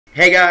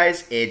Hey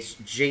guys, it's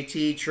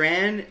JT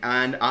Tran,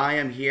 and I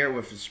am here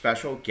with a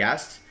special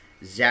guest,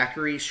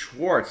 Zachary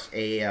Schwartz,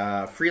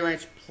 a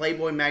freelance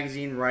Playboy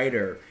Magazine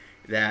writer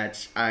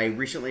that I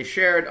recently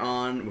shared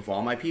on with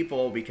all my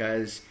people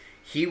because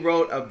he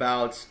wrote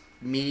about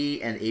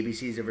me and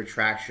ABCs of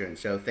Attraction.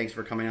 So thanks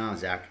for coming on,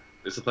 Zach.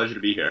 It's a pleasure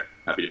to be here.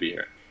 Happy to be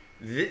here.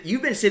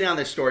 You've been sitting on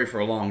this story for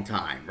a long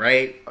time,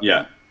 right?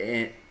 Yeah.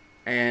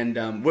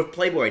 And with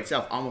Playboy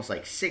itself, almost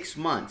like 6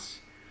 months.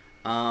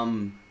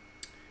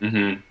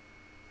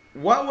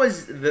 What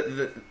was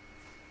the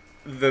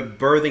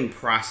birthing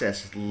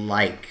process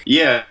like?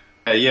 Yeah.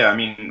 I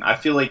mean, I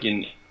feel like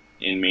in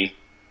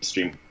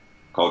mainstream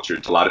culture,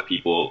 a lot of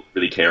people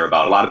really care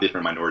about a lot of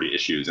different minority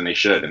issues, and they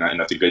should, and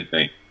that's a good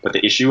thing. But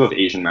the issue of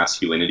Asian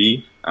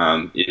masculinity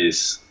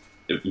is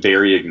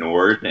very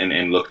ignored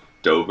and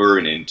looked over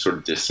and sort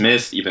of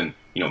dismissed, even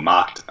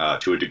mocked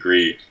to a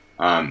degree.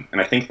 And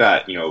I think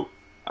that even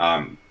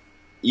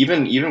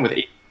with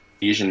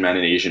Asian men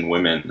and Asian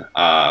women,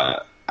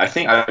 I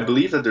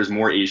believe that there's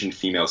more Asian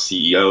female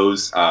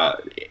CEOs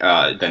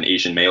than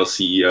Asian male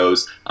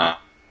CEOs.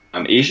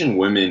 Asian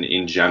women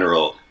in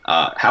general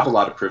have a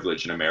lot of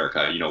privilege in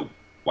America.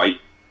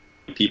 White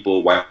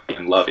people, white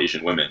men love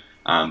Asian women,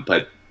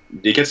 but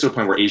it gets to a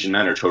point where Asian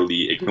men are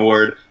totally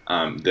ignored.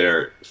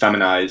 They're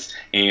feminized,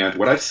 and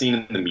what I've seen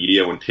in the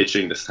media when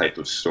pitching this type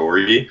of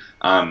story,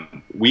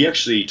 we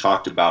actually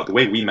talked about the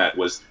way we met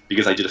was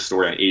because I did a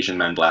story on Asian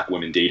men, black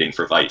women dating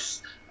for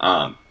Vice.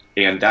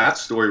 And that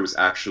story was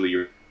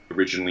actually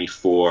originally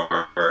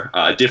for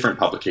a different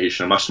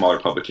publication, a much smaller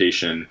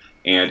publication,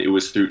 and it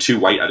was through two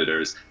white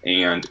editors,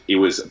 and it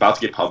was about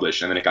to get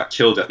published, and then it got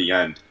killed at the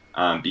end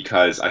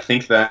because I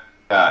think that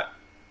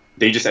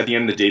they just, at the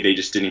end of the day, they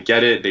just didn't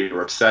get it. They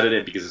were upset at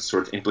it because it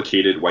sort of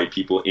implicated white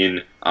people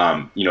in,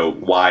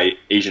 why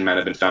Asian men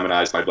have been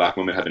feminized, why black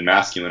women have been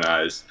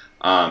masculinized.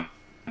 And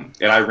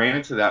I ran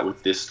into that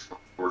with this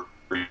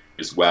story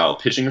as well.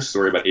 Pitching a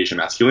story about Asian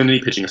masculinity,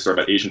 pitching a story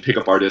about Asian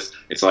pickup artists,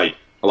 it's like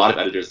a lot of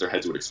editors, their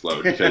heads would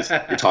explode because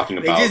you're talking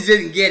about... They just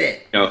didn't get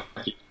it.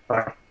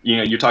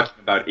 You're talking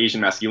about Asian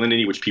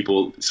masculinity, which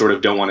people sort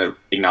of don't want to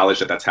acknowledge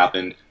that that's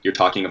happened. You're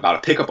talking about a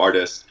pickup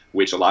artist,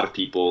 which a lot of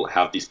people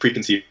have these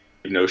preconceived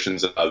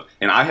notions of,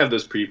 and I have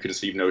those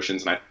preconceived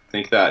notions, and I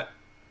think that,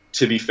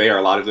 to be fair,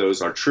 a lot of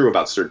those are true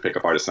about certain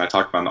pickup artists. And I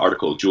talked about in the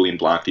article Julian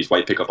Blanc, these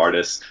white pickup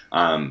artists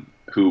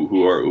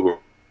who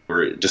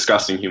are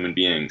disgusting human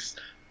beings.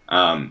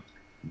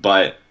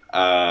 But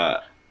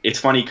it's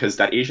funny because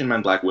that Asian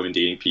men, black women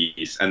dating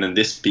piece, and then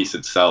this piece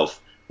itself,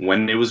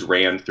 when it was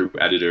ran through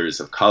editors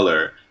of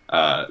color,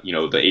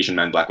 the Asian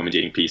men, black women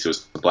dating piece, it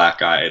was a black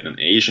guy and an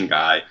Asian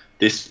guy.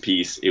 This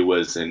piece, it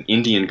was an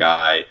Indian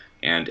guy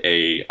and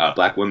a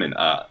black woman.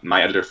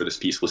 My editor for this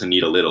piece was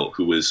Anita Little,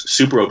 who was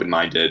super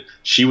open-minded.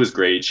 She was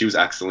great. She was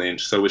excellent.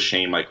 So was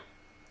Shane Michael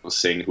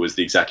Singh, who was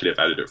the executive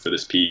editor for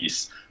this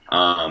piece.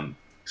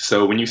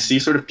 So when you see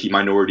sort of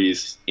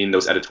minorities in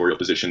those editorial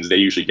positions, they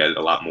usually get it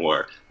a lot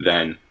more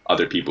than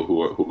other people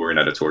who were in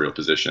editorial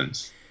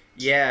positions.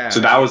 Yeah.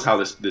 So that was how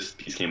this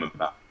piece came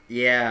about.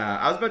 Yeah,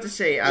 I was about to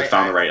say... I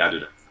found the right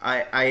editor.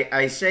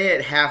 I say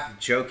it half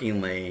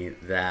jokingly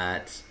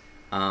that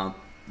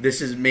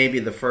this is maybe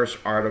the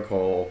first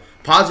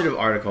positive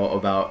article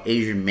about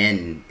Asian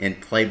men in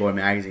Playboy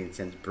Magazine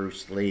since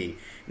Bruce Lee.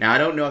 Now, I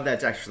don't know if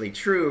that's actually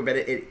true, but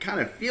it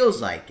kind of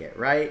feels like it,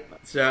 right?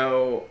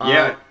 So...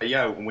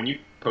 Yeah, when you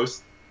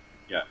post...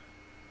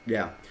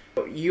 Yeah.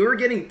 You were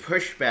getting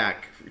pushback.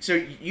 So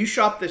you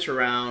shopped this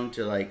around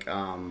to like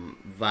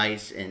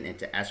Vice and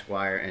to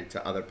Esquire and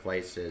to other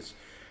places.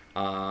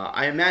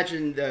 I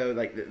imagine though,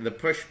 like the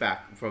pushback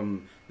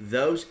from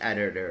those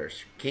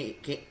editors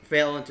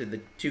fell into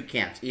the two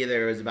camps.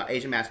 Either it was about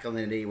Asian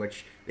masculinity,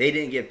 which they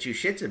didn't give two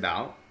shits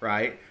about,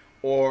 right?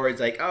 Or it's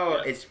like,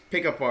 it's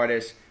pickup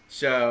artists,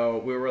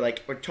 so we're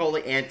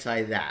totally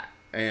anti that,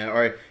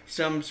 or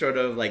some sort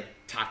of like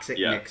toxic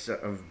mix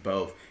of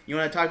both. You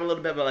want to talk a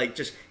little bit about, like,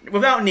 just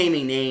without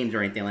naming names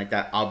or anything like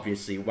that,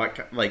 obviously,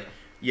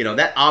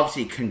 that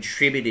obviously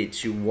contributed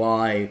to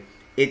why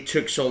it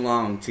took so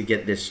long to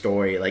get this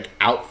story, like,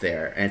 out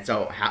there, and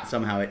so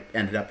somehow it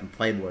ended up in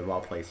Playboy of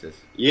all places.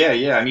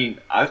 Yeah. I mean,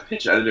 I've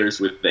pitched editors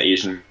with the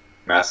Asian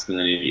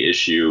masculinity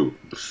issue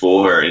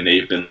before, and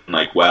they've been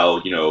like, well,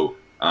 I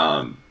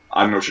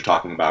don't know what you're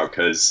talking about,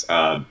 because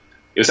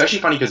it was actually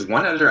funny because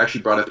one editor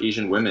actually brought up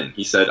Asian women.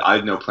 He said, I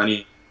know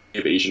plenty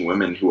of Asian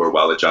women who are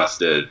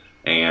well-adjusted,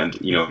 and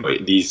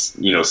these,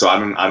 so I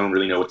don't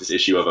really know what this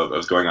issue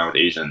of going on with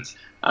Asians.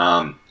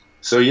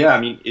 So yeah,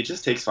 I mean, it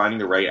just takes finding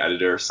the right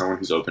editor, someone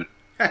who's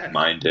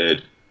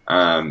open-minded,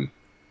 and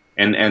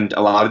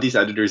a lot of these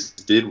editors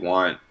did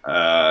want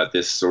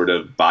this sort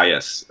of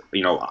bias.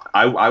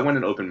 I went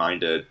in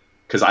open-minded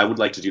because I would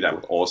like to do that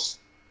with all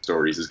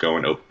stories, is go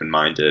in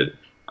open-minded.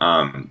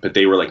 But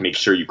they were like, make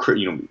sure you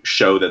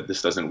show that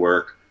this doesn't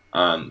work.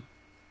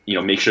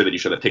 Make sure that you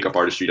show that pickup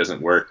artistry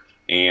doesn't work.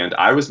 And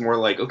I was more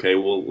like, okay,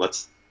 well,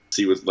 let's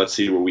see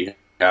what we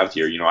have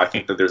here. I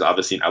think that there's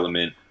obviously an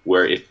element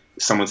where if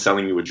someone's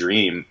selling you a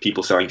dream,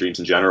 people selling dreams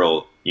in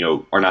general,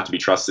 are not to be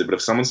trusted. But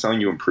if someone's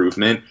selling you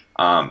improvement,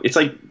 it's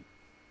like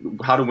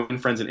how to win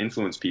friends and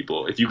influence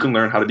people. If you can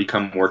learn how to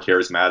become more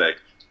charismatic,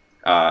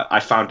 I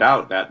found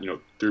out that,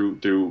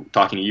 through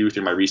talking to you,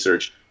 through my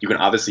research, you can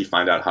obviously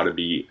find out how to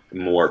be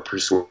more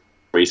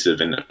persuasive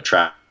and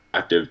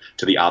attractive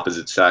to the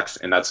opposite sex,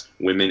 and that's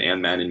women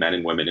and men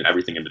and women and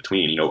everything in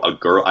between.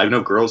 I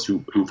know girls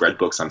who've read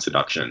books on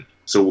seduction.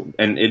 So,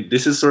 and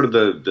this is sort of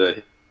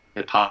the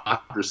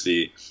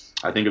hypocrisy,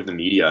 I think, of the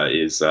media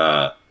is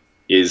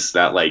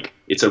that, like,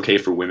 it's okay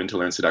for women to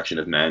learn seduction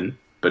of men,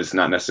 but it's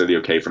not necessarily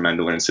okay for men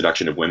to learn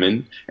seduction of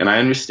women. And I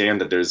understand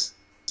that there's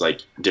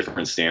like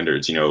different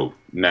standards.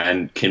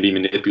 Men can be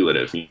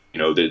manipulative.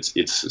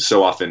 It's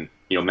so often,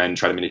 men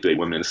try to manipulate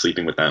women into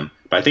sleeping with them.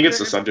 But I think it's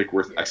a subject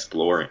worth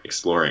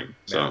exploring.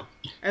 So,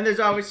 and there's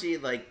obviously,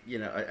 like,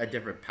 a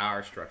different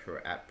power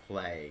structure at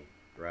play,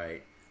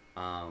 right?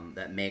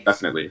 That makes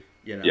definitely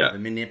the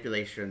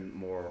manipulation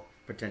more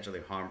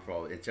potentially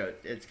harmful.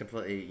 It's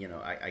completely,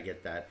 I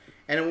get that,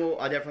 and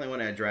I definitely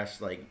want to address,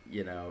 like,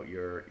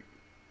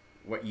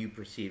 what you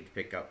perceived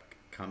pickup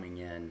coming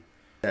in.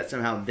 That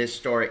somehow this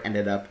story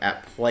ended up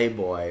at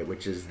Playboy,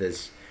 which is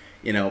this,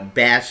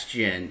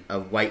 bastion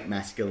of white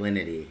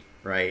masculinity,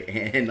 right?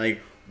 And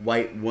like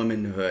white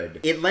womanhood.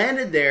 It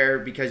landed there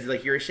because,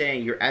 like you're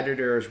saying, your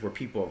editors were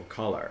people of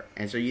color.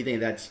 And so you think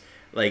that's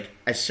like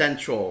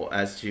essential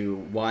as to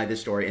why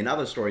this story and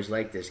other stories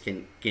like this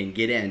can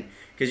get in.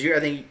 Because I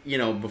think,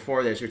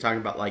 before this, you're talking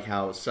about like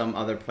how some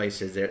other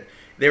places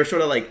they were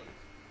sort of like,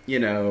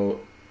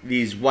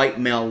 these white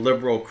male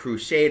liberal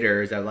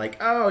crusaders that are like,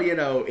 oh,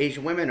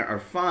 Asian women are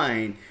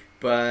fine,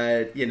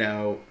 but,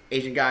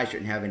 Asian guys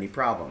shouldn't have any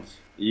problems.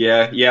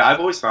 Yeah. I've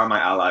always found my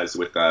allies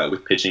with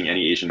pitching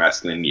any Asian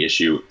masculinity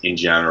issue in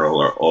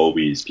general are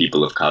always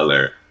people of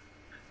color.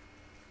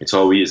 It's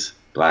always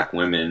black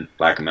women,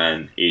 black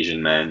men,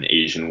 Asian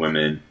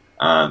women,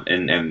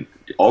 and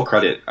all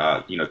credit,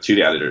 to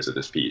the editors of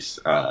this piece.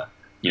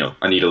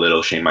 Anita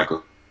Little, Shane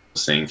Michael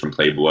Singh from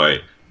Playboy,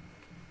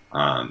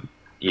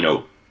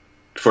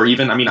 for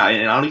even, I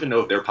don't even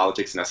know if their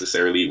politics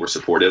necessarily were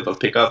supportive of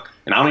pickup,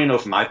 and I don't even know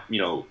if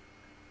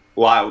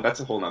wow, that's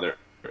a whole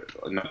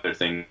another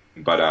thing,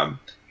 but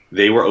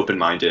they were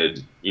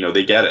open-minded.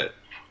 They get it.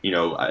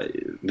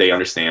 They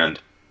understand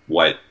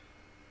what,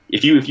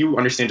 if you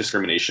understand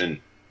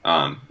discrimination,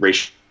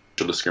 racial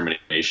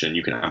discrimination,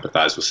 you can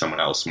empathize with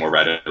someone else more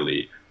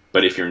readily.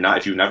 But if you've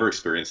never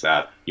experienced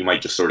that, you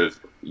might just sort of,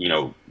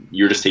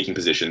 you're just taking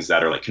positions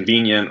that are like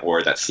convenient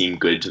or that seem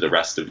good to the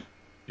rest of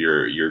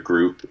your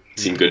group,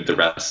 seem good to the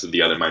rest of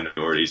the other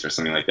minorities or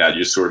something like that.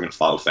 You're just sort of going to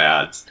follow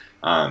fads.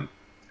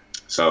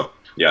 So,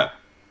 yeah.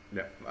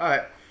 Yeah. All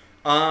right.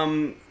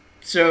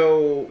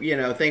 So,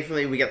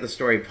 thankfully we got the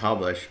story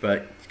published,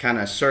 but kind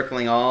of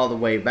circling all the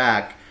way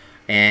back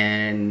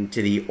and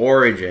to the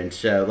origin.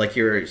 So, like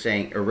you were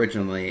saying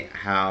originally,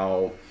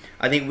 how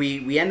I think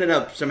we ended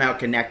up somehow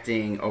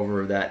connecting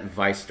over that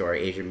Vice story,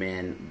 Asian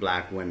men,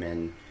 black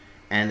women,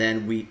 and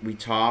then we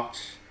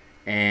talked.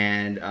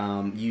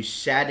 And you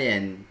sat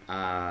in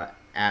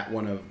at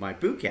one of my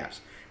boot camps.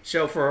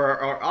 So for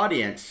our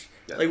audience,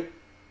 like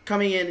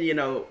coming in,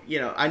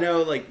 I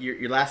know like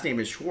your last name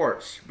is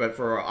Schwartz, but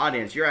for our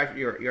audience, you're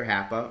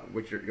Hapa,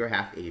 which you're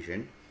half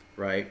Asian,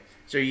 right?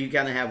 So you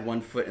kind of have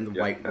one foot in the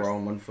white world,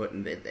 and one foot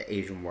in the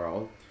Asian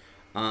world.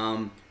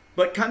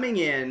 But coming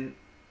in,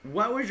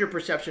 what was your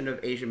perception of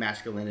Asian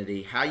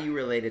masculinity? How you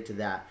related to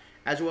that,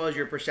 as well as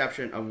your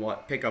perception of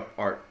what pickup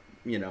art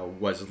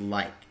was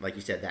like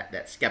you said,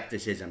 that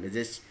skepticism. Is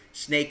this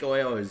snake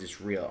oil or is this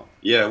real?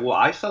 Yeah, well,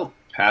 I felt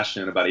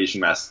passionate about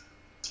Asian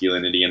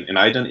masculinity, and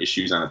I'd done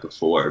issues on it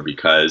before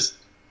because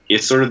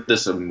it's sort of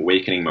this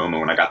awakening moment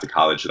when I got to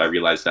college that I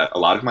realized that a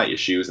lot of my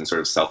issues and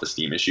sort of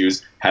self-esteem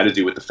issues had to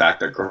do with the fact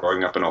that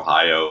growing up in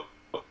Ohio,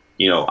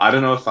 I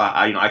don't know if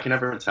I can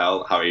never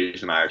tell how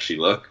Asian I actually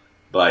look,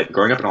 but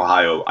growing up in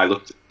Ohio, I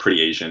looked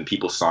pretty Asian.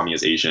 People saw me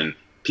as Asian.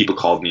 People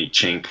called me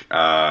chink,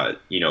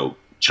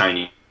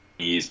 Chinese.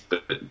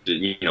 But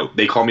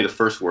they called me the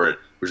first word,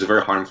 which is a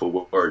very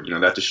harmful word.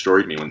 That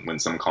destroyed me when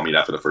someone called me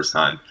that for the first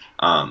time.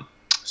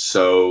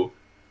 So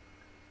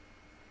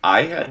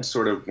I had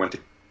sort of went to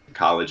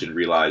college and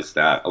realized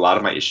that a lot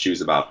of my issues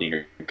about being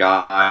a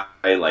guy,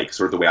 like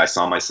sort of the way I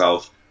saw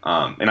myself,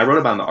 and I wrote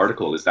about in the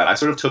article, is that I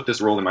sort of took this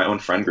role in my own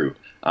friend group,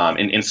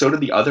 and so did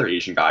the other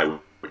Asian guy,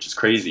 which is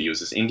crazy. He was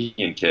this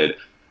Indian kid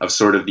of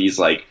sort of these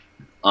like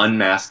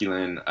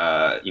unmasculine,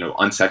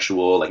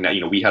 unsexual, like,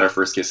 we had our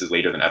first kisses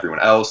later than everyone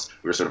else.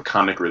 We were sort of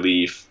comic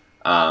relief.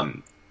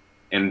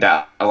 And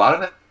that a lot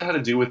of that had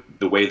to do with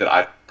the way that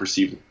I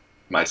perceived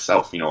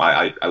myself.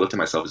 I looked at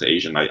myself as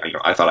Asian.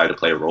 I thought I had to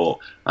play a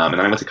role. And then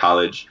I went to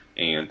college,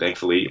 and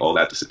thankfully all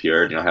that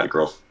disappeared. I had a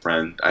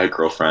girlfriend. I had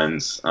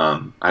girlfriends.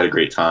 I had a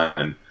great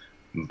time.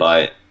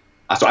 But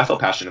so I felt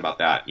passionate about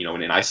that,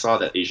 and I saw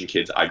that Asian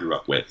kids I grew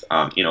up with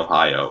in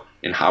Ohio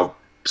and how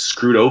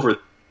screwed over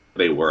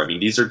they were.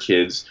 These are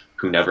kids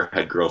who never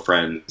had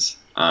girlfriends.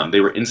 They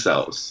were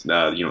incels,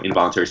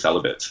 involuntary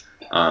celibates.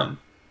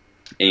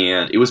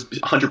 And it was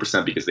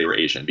 100% because they were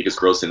Asian, because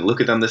girls didn't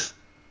look at them the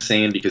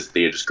same, because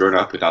they had just grown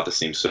up without the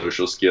same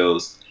social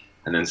skills.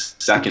 And then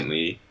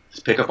secondly,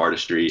 pickup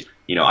artistry,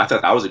 I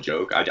thought that was a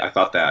joke. I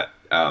thought that,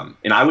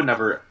 and I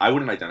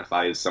wouldn't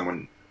identify as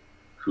someone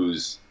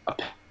who's a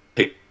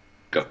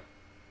pickup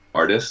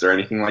artist or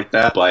anything like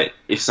that. But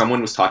if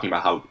someone was talking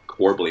about how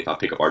horrible they thought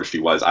pickup artistry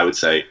was, I would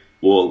say,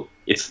 well,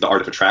 it's the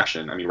art of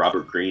attraction. I mean,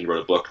 Robert Greene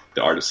wrote a book,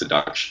 The Art of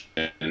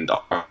Seduction, and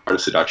the art of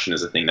seduction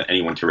is a thing that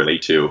anyone can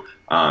relate to.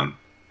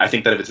 I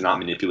think that if it's not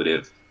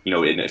manipulative,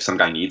 and if some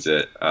guy needs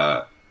it,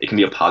 it can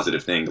be a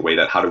positive thing. The way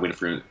that How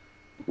to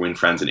Win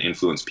Friends and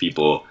Influence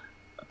People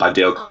by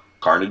Dale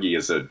Carnegie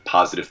is a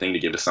positive thing to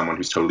give to someone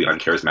who's totally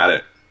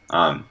uncharismatic.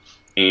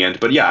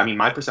 But yeah, I mean,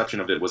 my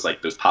perception of it was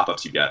like those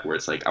pop-ups you get where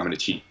it's like, I'm going to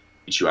teach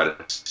you how to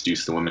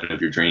seduce the woman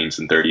of your dreams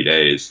in 30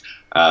 days.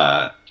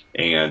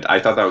 And I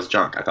thought that was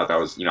junk. I thought that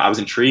was, I was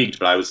intrigued,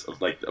 but I was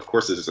like, of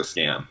course this is a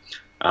scam.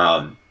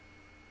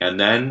 And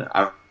then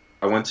I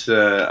went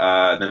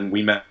to, then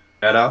we met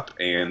up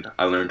and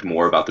I learned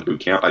more about the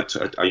boot camp.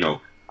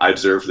 I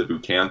observed the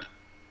boot camp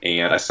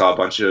and I saw a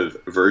bunch of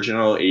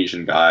virginal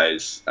Asian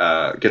guys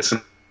get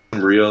some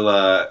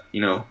real,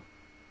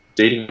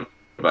 dating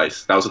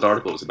advice. That was what the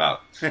article was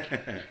about.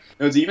 It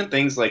was even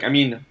things like, I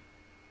mean,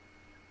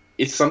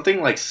 it's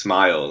something like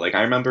smile. Like,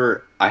 I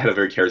remember I had a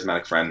very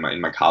charismatic friend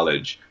in my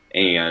college,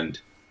 and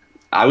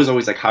I was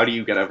always like, how do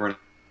you get everyone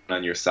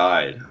on your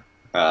side?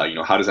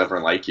 How does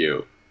everyone like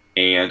you?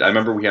 And I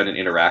remember we had an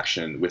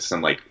interaction with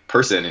some like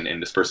person,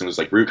 and this person was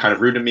like kind of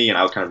rude to me, and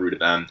I was kind of rude to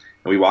them.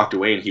 And we walked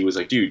away, and he was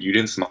like, dude, you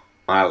didn't smile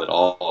at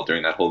all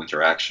during that whole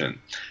interaction.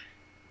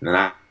 And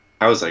then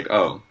I was like,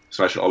 oh,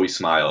 so I should always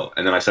smile.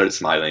 And then I started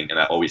smiling, and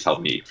that always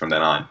helped me from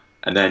then on.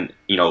 And then,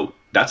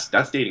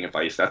 that's dating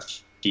advice.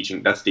 That's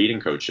teaching. That's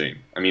dating coaching.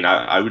 I mean,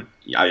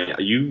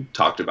 you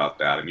talked about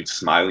that. I mean,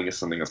 smiling is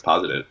something that's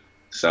positive.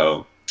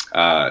 So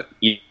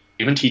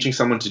even teaching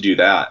someone to do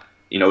that,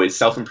 it's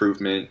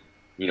self-improvement.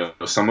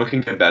 Someone can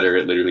get better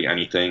at literally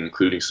anything,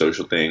 including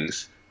social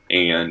things.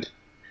 And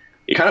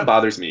it kind of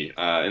bothers me.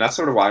 And that's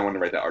sort of why I wanted to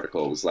write that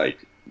article, was like,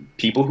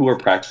 people who are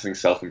practicing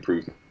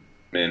self-improvement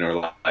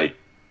or like,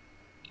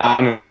 I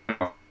don't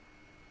know.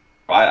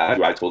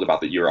 I told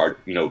about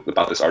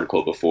about this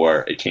article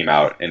before it came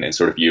out, and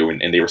sort of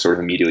and they were sort of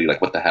immediately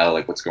like, what the hell,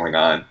 like, what's going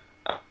on?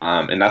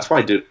 And that's why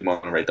I did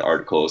want to write the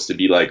article, is to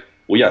be like,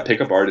 well, yeah,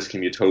 pickup artists can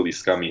be a totally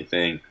scummy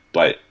thing,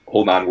 but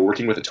hold on, we're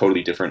working with a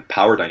totally different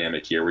power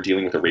dynamic here. We're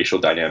dealing with a racial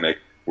dynamic.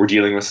 We're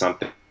dealing with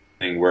something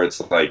where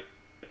it's like,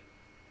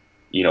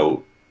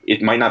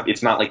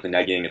 it's not like the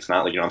negging. It's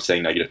not like, I'm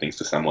saying negative things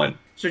to someone.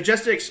 So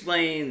just to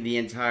explain the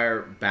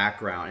entire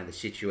background and the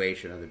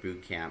situation of the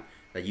boot camp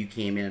that you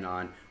came in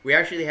on, we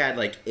actually had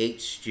like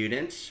 8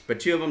 students, but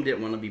 2 of them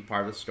didn't want to be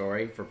part of the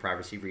story for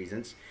privacy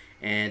reasons.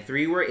 And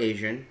 3 were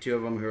Asian, 2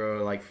 of them who were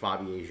like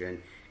Fabi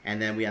Asian.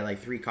 And then we had like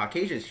 3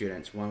 Caucasian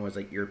students. One was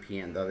like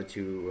European, the other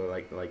 2 were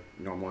like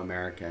normal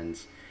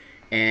Americans.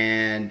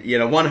 And,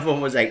 one of them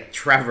was like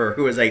Trevor,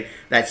 who was like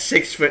that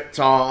 6 foot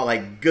tall,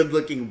 like good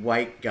looking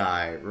white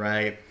guy,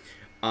 right?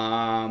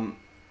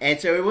 And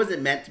so it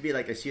wasn't meant to be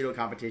like a pseudo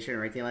competition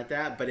or anything like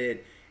that, but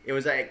it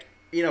was like,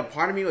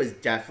 part of me was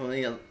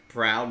definitely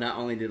proud. Not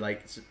only did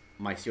like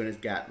my students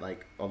get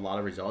like a lot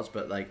of results,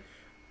 but like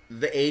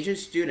the Asian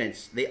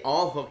students, they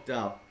all hooked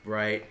up,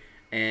 right?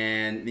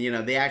 And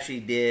they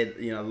actually did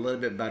a little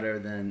bit better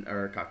than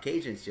our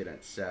Caucasian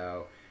students.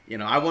 So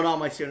I want all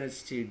my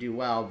students to do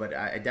well, but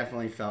I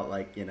definitely felt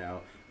like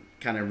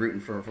kind of rooting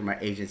for my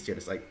Asian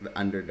students, like the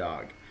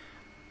underdog.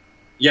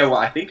 Yeah, well,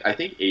 I think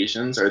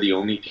Asians are the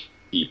only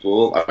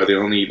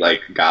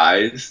like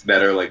guys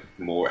that are like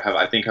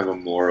have a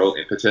moral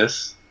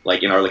impetus,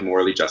 like, and are like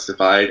morally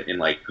justified in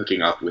like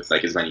hooking up with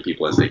like as many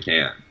people as they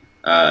can.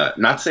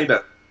 Not saying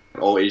that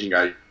all Asian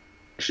guys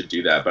should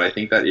do that, but I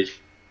think that if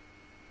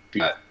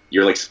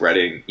you're like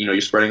spreading,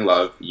 you're spreading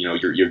love,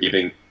 you're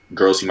giving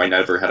girls who might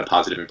never had a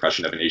positive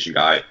impression of an Asian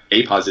guy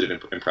a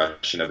positive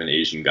impression of an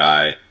Asian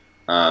guy.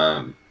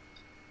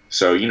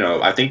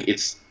 So, I think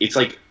it's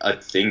like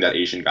a thing that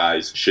Asian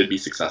guys should be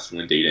successful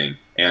in dating.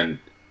 And,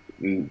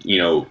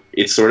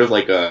 it's sort of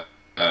like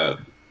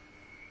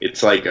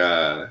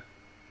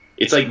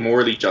it's like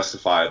morally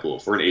justifiable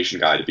for an Asian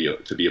guy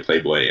to be a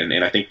playboy.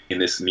 And I think in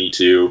this Me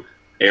Too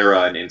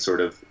era and in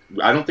sort of,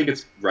 I don't think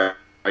it's right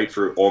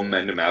for all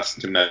men to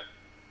measure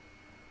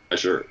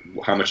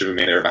how much of a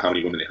man they are by how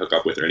many women they hook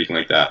up with or anything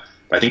like that.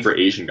 But I think for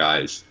Asian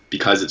guys,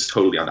 because it's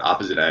totally on the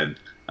opposite end,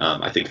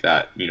 I think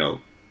that,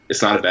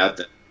 it's not a bad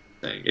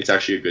thing. It's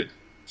actually a good.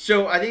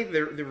 So I think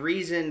the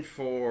reason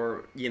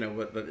for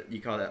what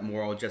you call that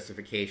moral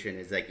justification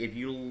is like, if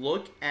you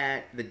look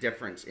at the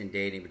difference in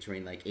dating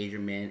between like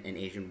Asian men and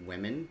Asian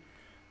women,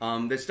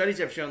 the studies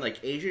have shown like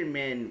Asian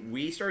men,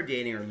 we start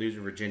dating or lose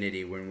our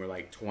virginity when we're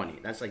like 20.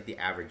 That's like the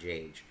average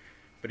age.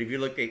 But if you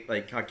look at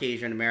like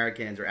Caucasian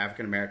Americans or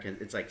African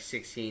Americans, it's like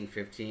 16,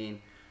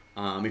 15.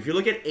 If you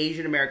look at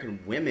Asian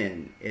American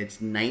women, it's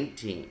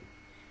 19.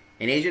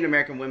 And Asian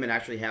American women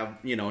actually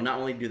have, not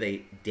only do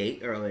they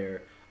date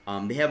earlier,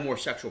 they have more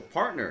sexual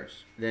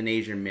partners than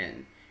Asian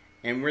men.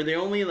 And we're the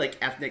only like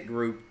ethnic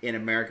group in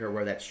America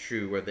where that's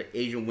true, where the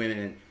Asian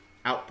women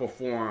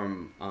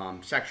outperform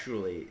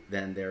sexually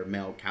than their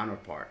male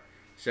counterpart.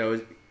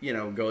 So, you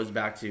know, goes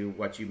back to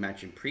what you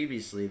mentioned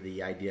previously,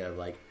 the idea of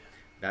like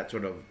that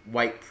sort of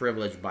white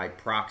privilege by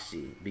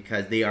proxy,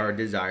 because they are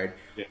desired.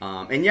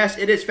 Yeah. And yes,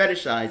 it is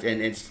fetishized,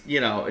 and it's,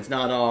 you know, it's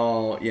not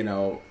all, you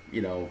know,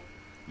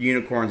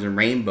 unicorns and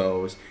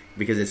rainbows,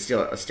 because it's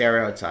still a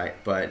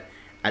stereotype, but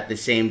at the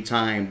same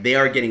time, they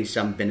are getting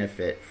some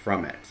benefit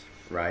from it,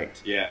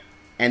 right? Yeah.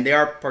 And they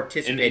are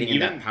participating in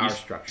that power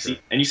structure.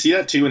 And you see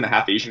that too in the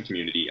half Asian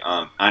community.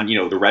 On, you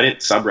know, the Reddit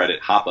subreddit,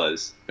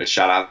 Hapas, a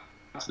shout out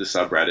to the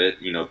subreddit,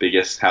 you know,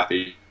 biggest half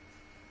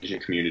Asian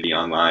community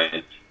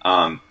online.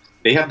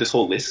 They have this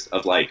whole list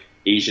of like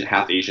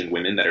half Asian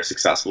women that are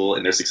successful,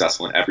 and they're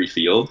successful in every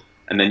field.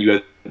 And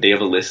then they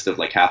have a list of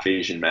like half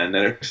Asian men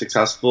that are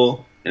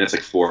successful, and it's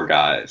like 4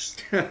 guys.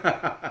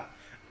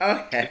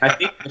 Okay. I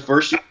think the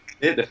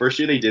first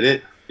year they did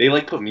it, they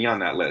like put me on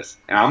that list.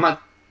 And I'm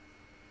not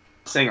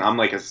saying I'm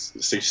like a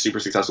super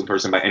successful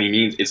person by any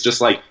means. It's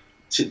just like,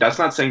 that's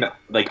not saying that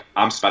like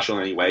I'm special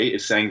in any way.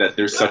 It's saying that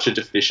there's such a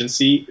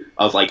deficiency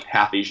of like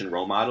half Asian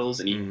role models,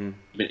 and even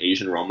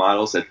Asian role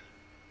models, that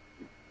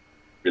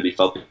really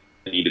felt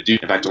the need to do.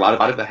 In fact, a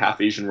lot of the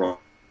half Asian role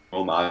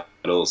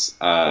models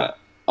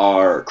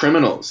are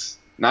criminals.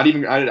 Not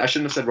even, I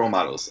shouldn't have said role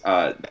models.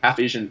 Half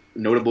Asian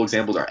notable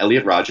examples are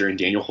Elliot Rodger and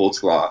Daniel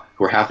Holtzclaw,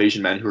 who are half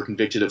Asian men who are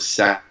convicted of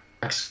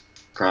sex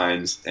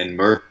crimes and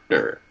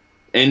murder.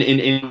 And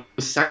in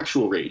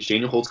sexual rage,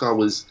 Daniel Holtzclaw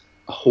was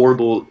a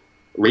horrible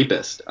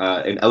rapist,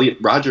 and Elliot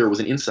Rodger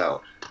was an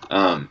incel.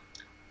 And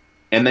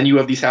then you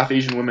have these half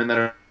Asian women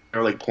that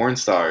are like porn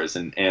stars,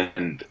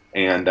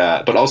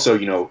 but also,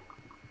 you know,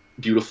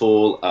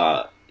 beautiful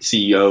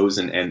CEOs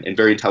and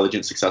very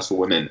intelligent, successful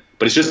women.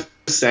 But it's just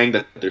saying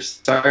that they're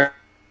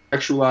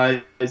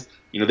sexualized,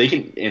 you know, they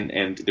can,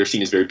 and they're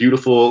seen as very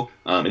beautiful,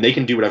 and they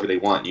can do whatever they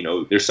want. You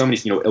know, there's so many,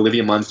 you know,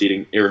 Olivia Munn's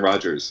dating Aaron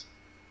Rodgers.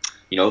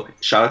 You know,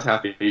 shout out to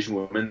half Asian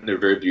women. They're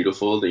very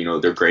beautiful. You know,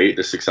 they're great.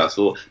 They're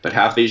successful. But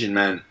half Asian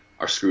men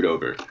are screwed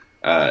over.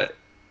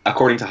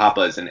 According to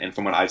Hapas, and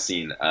from what I've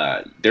seen,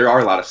 there are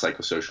a lot of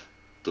psychosocial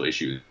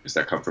issues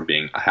that come from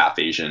being a half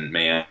Asian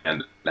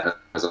man that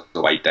has a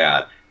white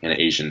dad and an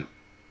Asian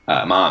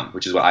mom,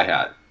 which is what I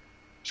had,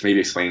 which maybe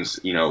explains,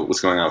 you know,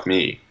 what's going on with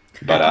me.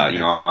 But you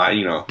know,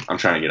 I'm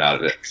trying to get out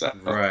of it. So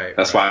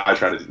that's why I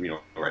try to, you know,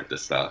 write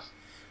this stuff.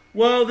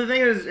 Well, the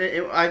thing is,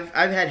 I've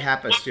had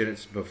Hapa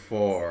students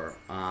before,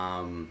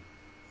 and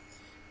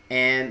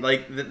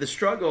like the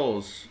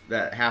struggles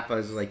that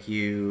Hapas like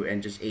you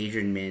and just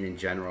Asian men in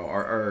general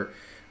are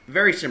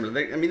very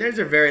similar. I mean, there's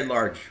a very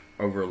large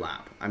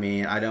overlap. I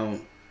mean, I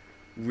don't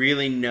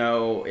really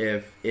know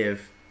if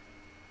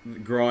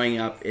growing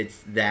up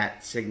it's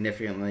that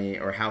significantly,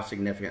 or how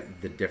significant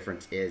the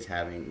difference is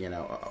having, you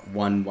know,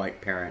 one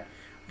white parent,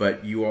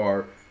 but you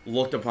are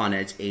looked upon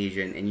as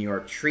Asian and you are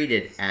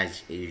treated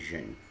as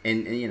Asian,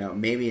 and you know,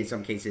 maybe in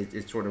some cases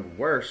it's sort of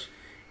worse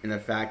in the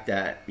fact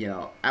that, you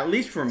know, at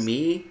least for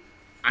me,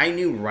 I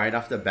knew right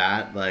off the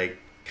bat, like,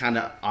 kind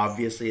of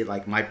obviously,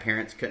 like, my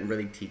parents couldn't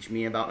really teach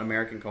me about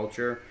American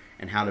culture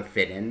and how to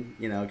fit in,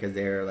 you know, because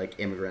they're like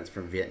immigrants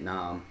from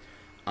Vietnam.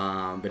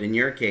 But in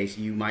your case,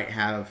 you might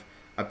have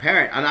a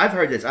parent, and I've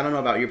heard this, I don't know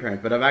about your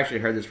parents, but I've actually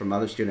heard this from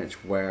other students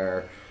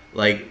where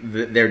like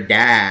their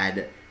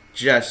dad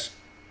just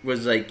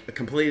was like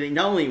completely,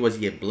 not only was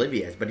he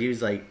oblivious, but he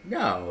was like,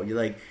 no,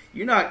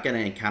 you're not gonna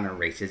encounter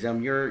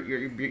racism.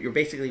 You're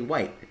basically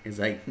white. It's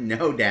like,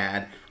 no,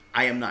 Dad,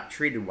 I am not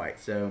treated white.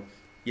 So,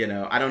 you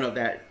know, I don't know if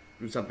that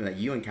was something that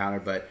you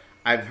encountered, but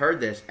I've heard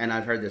this, and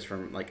I've heard this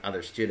from like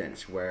other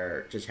students,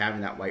 where just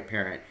having that white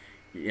parent,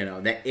 you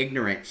know, that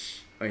ignorance,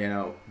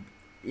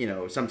 you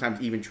know,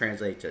 sometimes even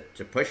translate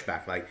to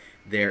pushback, like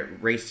their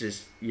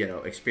racist, you know,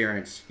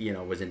 experience, you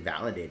know, was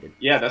invalidated.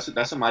 Yeah, that's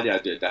what my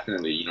dad did,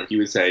 definitely. You know, he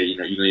would say, you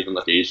know, you don't even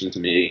look Asian to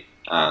me,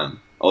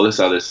 all this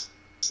other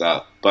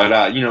stuff.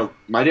 But you know,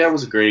 my dad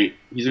was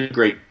he's a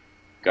great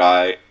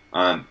guy.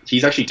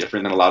 He's actually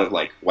different than a lot of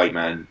like white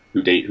men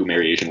who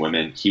marry Asian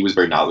women. He was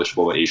very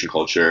knowledgeable about Asian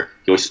culture.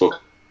 He always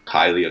spoke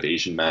highly of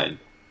Asian men.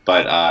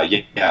 But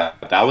yeah,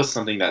 that was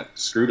something that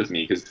screwed with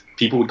me, because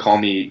people would call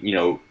me, you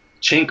know,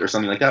 chink or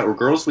something like that, or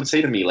girls would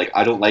say to me like,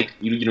 I don't like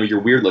you, you know, you're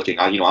weird looking,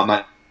 you know, I'm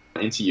not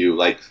into you.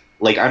 Like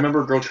I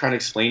remember a girl trying to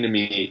explain to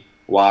me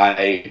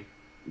why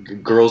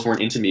girls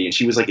weren't into me, and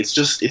she was like, it's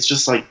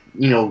just like,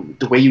 you know,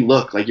 the way you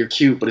look, like you're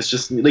cute, but it's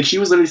just like, she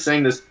was literally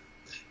saying this,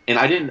 and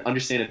I didn't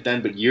understand it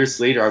then. But years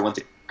later, I went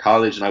to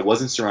college and I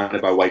wasn't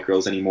surrounded by white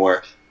girls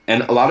anymore,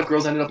 and a lot of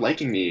girls ended up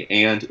liking me.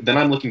 And then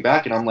I'm looking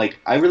back and I'm like,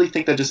 I really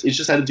think that it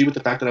just had to do with the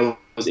fact that I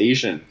was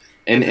Asian.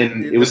 And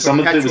it was, some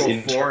of it was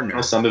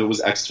internal, some of it was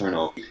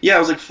external. Yeah, I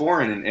was like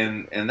foreign,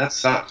 and that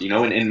sucked, you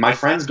know. And my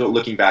friends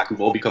looking back, who've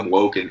all become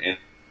woke and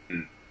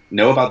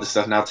know about this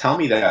stuff now, tell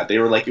me that they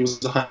were like, it was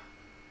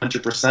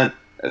 100%,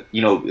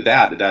 you know,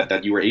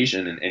 that you were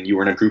Asian, and you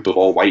were in a group of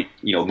all white,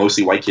 you know,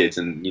 mostly white kids,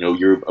 and you know,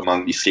 you're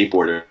among these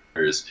skateboarders.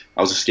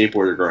 I was a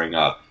skateboarder growing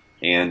up,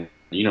 and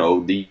you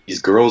know,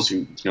 these girls who,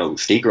 you know,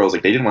 skate girls,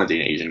 like they didn't want to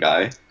date an Asian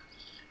guy.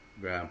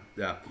 Yeah,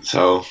 yeah.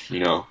 So,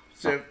 you know,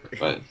 So,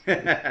 but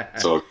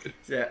so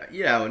so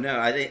you know, no,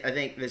 I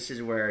think this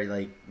is where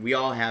like we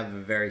all have a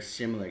very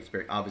similar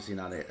experience. Obviously,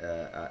 not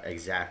a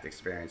exact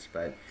experience,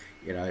 but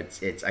you know,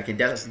 it's I can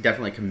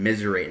definitely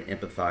commiserate and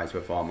empathize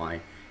with all my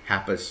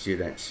Hapa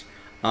students.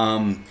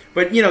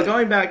 But you know,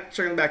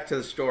 circling back to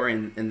the story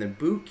in the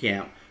boot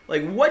camp,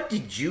 like what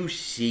did you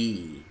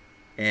see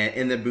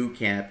in the boot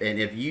camp, and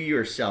if you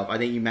yourself, I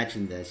think you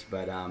mentioned this,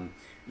 but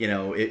you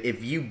know,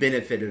 if you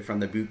benefited from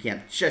the boot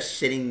camp, just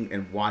sitting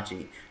and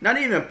watching, not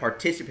even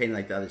participating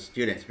like the other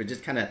students, but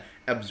just kind of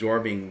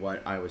absorbing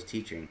what I was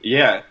teaching.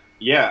 yeah,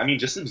 yeah. I mean,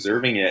 just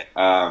observing it,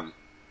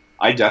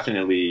 I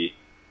definitely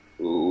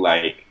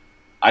like.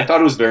 I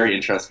thought it was very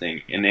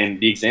interesting, and then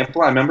the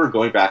example I remember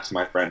going back to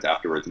my friends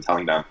afterwards and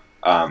telling them.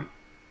 I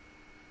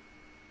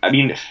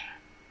mean,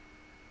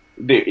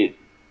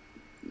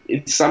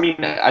 it's. I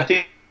mean, I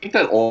think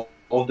that all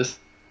this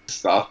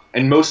stuff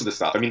and most of the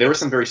stuff. I mean, there were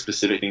some very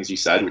specific things you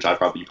said, which you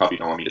probably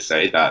don't want me to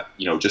say. That,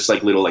 you know, just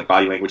like little like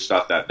body language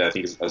stuff that I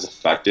think is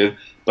effective.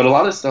 But a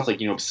lot of stuff like,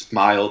 you know,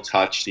 smile,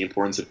 touch, the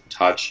importance of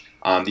touch,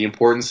 the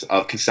importance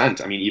of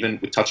consent. I mean, even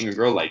with touching a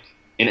girl, like,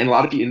 and a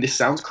lot of people, and this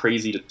sounds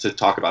crazy to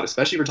talk about,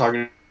 especially if we're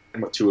talking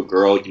to a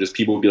girl. Just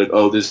people would be like,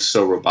 oh, this is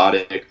so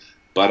robotic.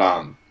 But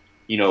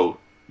you know,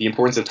 the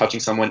importance of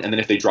touching someone, and then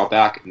if they drop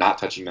back, not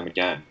touching them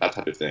again, that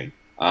type of thing.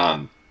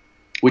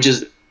 Which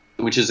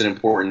is an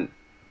important.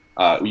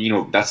 You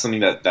know, that's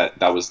something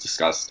that was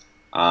discussed.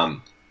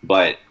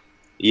 But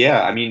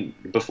yeah, I mean,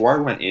 before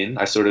I went in,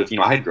 I sort of, you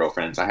know, I had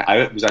girlfriends.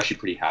 I was actually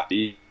pretty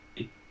happy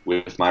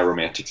with my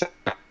romantic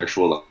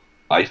sexual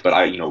life, but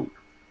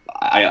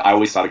I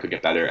always thought it could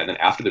get better. And then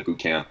after the boot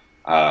camp,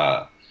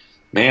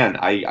 man,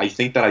 I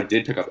think that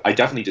I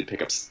definitely did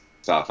pick up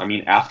stuff. I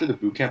mean, after the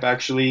boot camp,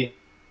 actually,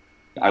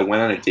 I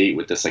went on a date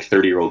with this like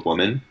 30-year-old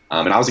woman,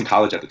 and I was in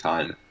college at the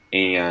time,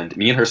 and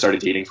me and her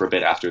started dating for a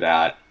bit after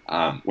that.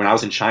 When I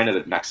was in China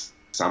the next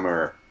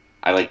summer,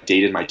 I like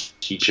dated my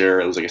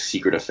teacher. It was like a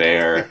secret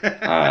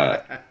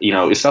affair, you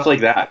know, stuff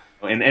like that.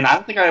 And I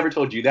don't think I ever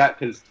told you that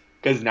because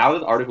now that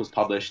the article's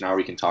published, now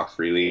we can talk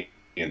freely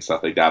and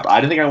stuff like that. But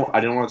I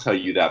didn't want to tell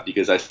you that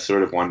because I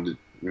sort of wanted to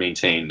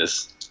maintain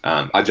this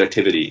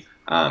objectivity.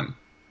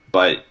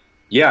 But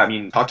yeah, I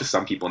mean, talk to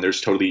some people and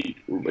there's totally,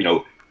 you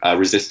know,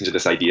 resistant to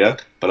this idea.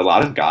 But a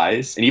lot of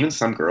guys and even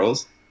some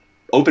girls,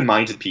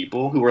 open-minded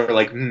people who are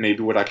like,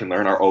 maybe what I can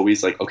learn, are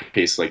always like,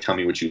 okay, so like tell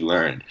me what you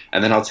learned.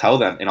 And then I'll tell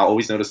them, and I'll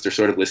always notice they're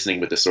sort of listening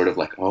with this sort of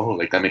like, oh,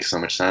 like that makes so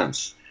much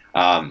sense.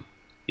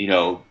 You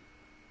know,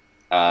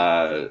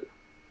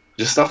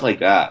 just stuff like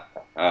that.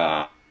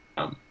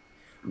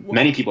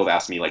 Many people have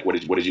asked me like, what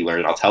did you learn?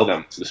 And I'll tell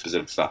them the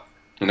specific stuff,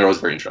 and they're always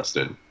very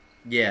interested.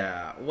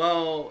 Yeah,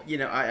 well, you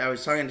know, I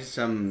was talking to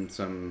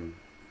some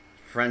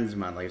friends of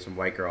mine, like some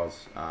white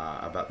girls,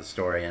 about the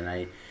story, and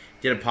I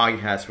did a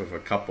podcast with a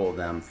couple of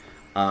them.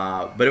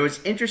 But it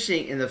was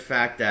interesting in the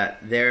fact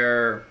that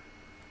their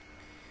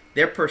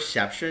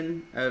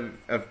perception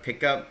of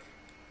pickup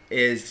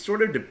is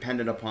sort of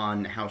dependent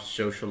upon how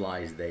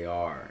socialized they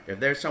are. If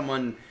there's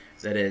someone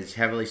that is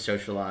heavily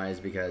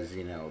socialized because,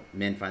 you know,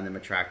 men find them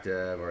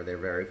attractive or they're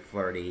very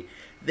flirty,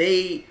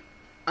 they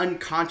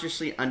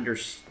unconsciously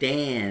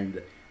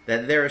understand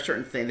that there are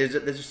certain things. There's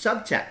a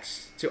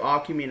subtext to all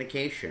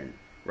communication,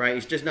 right?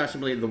 It's just not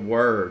simply the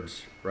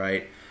words,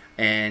 right?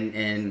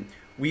 And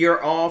we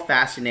are all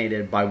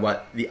fascinated by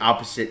what the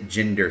opposite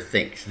gender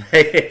thinks.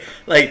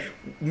 Like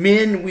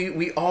men,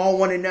 we all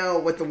want to know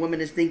what the woman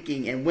is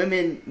thinking, and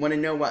women want to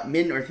know what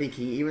men are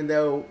thinking, even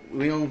though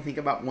we only think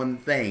about one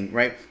thing,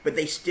 right? But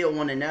they still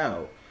want to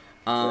know.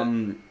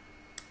 And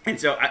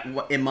so,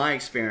 in my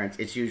experience,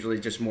 it's usually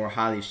just more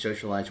highly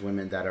socialized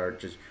women that are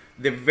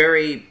they're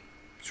very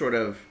sort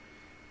of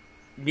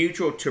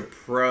neutral to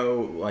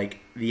pro, like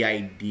the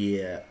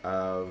idea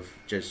of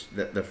just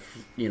the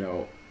you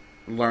know,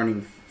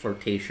 learning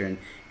flirtation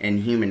and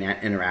human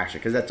interaction,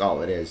 because that's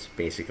all it is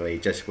basically.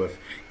 Just with,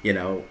 you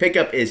know,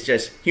 pickup is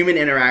just human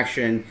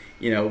interaction,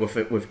 you know,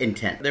 with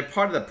intent. They're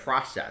part of the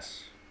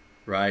process,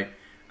 right?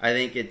 I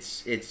think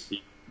it's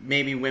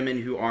maybe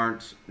women who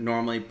aren't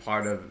normally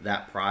part of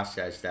that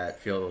process that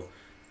feel,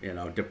 you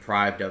know,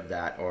 deprived of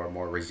that or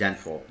more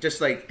resentful. Just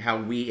like how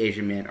we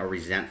Asian men are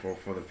resentful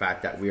for the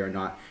fact that we are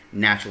not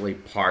naturally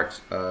part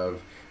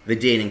of the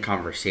dating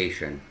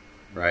conversation,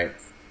 right?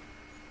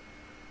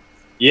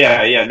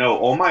 Yeah, no.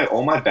 All my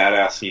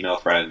badass female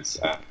friends,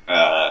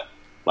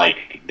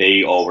 like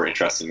they all were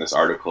interested in this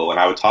article, and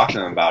I would talk to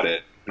them about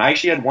it. And I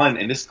actually had one,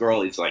 and this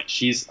girl is like,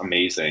 she's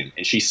amazing,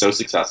 and she's so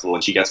successful,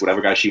 and she gets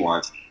whatever guy she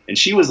wants. And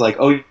she was like,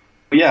 oh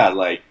yeah,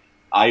 like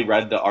I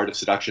read The Art of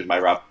Seduction by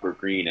Robert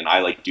Greene, and I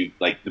like do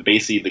like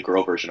basically the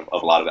girl version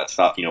of a lot of that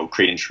stuff. You know,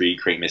 create intrigue,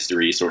 create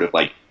mystery, sort of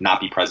like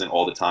not be present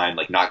all the time,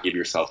 like not give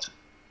yourself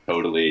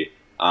totally.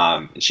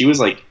 And she was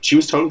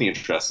totally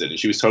interested, and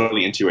she was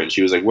totally into it. And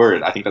she was like,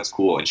 "Word, I think that's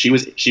cool." And she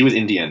was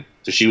Indian,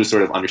 so she was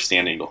sort of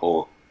understanding the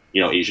whole,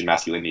 you know, Asian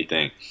masculinity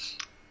thing.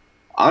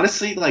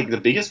 Honestly, like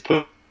the biggest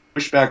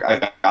pushback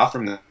I got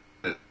from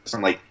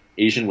like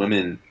Asian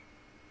women,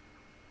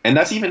 and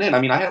that's even it.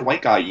 I mean, I had a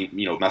white guy,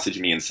 message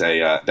me and say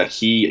that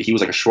he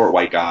was like a short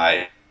white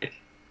guy,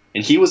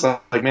 and he was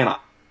like, man,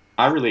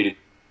 I related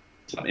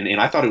to them, and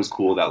I thought it was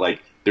cool that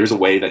like there's a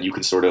way that you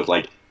can sort of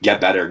like get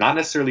better, not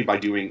necessarily by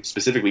doing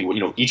specifically,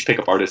 each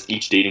pickup artist,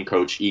 each dating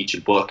coach,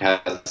 each book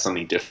has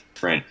something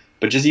different,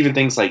 but just even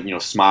things like,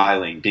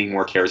 smiling, being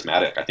more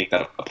charismatic. I think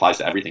that applies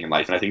to everything in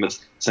life, and I think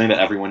that's something that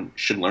everyone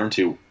should learn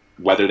to,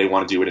 whether they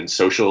want to do it in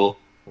social,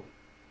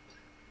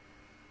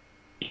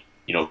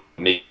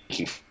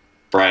 making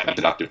friends, a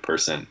productive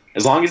person,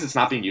 as long as it's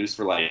not being used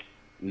for like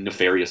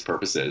nefarious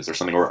purposes or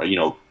something, or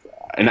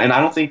and I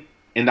don't think.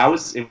 And I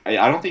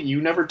don't think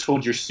you never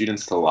told your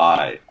students to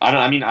lie. And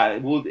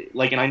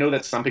I know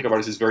that some pickup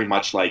artists is very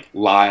much like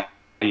lying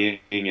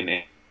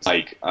and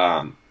like,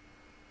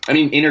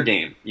 inner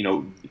game,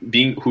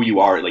 being who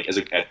you are, like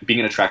being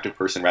an attractive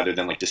person rather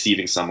than like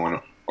deceiving someone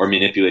or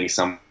manipulating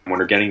someone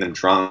or getting them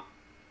drunk.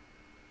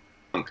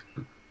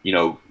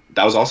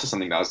 That was also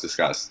something that was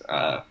discussed.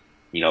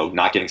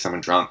 Not getting someone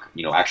drunk,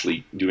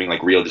 actually doing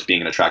like real, just being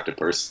an attractive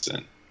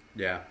person.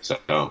 Yeah. So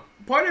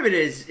part of it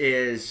is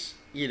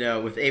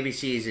with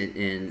ABCs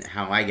and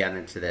how I got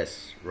into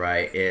this,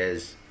 right,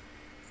 is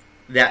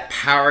that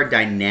power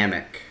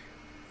dynamic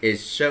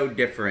is so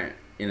different,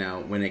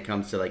 when it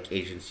comes to like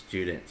Asian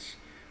students,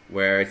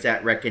 where it's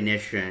that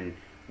recognition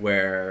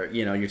where,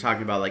 you're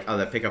talking about like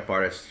other pickup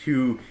artists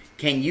who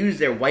can use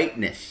their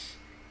whiteness,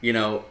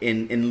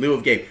 in lieu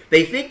of game.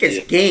 They think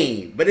it's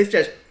game, but it's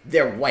just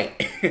they're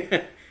white,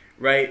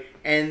 right?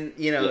 And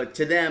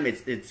to them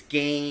it's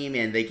game,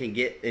 and they can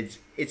get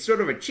it's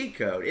sort of a cheat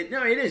code. It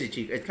is a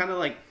cheat code. It's kind of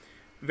like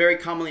very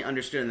commonly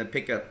understood in the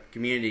pickup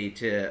community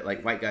to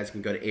like white guys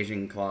can go to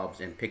Asian clubs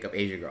and pick up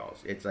Asian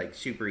girls. It's like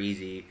super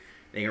easy.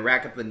 They can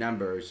rack up the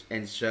numbers,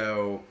 and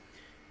so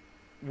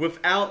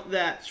without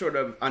that sort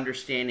of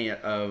understanding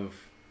of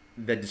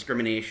the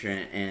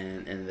discrimination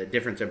and the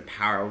difference in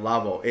power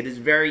level, it is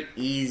very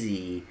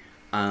easy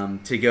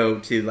to go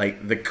to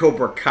like the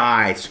Cobra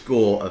Kai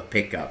school of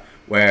pickup,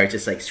 where it's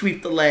just like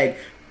sweep the leg,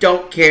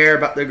 don't care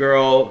about the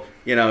girl,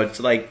 it's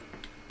like,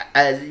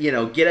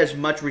 get as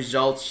much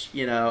results,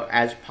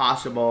 as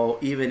possible,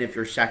 even if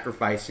you're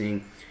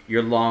sacrificing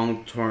your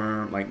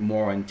long-term like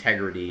moral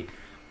integrity.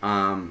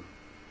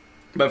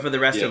 But for the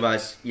rest of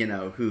us,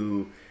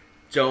 who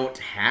don't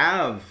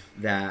have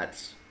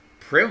that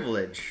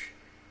privilege,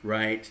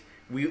 right?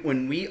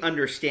 When we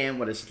understand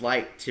what it's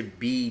like to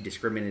be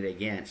discriminated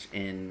against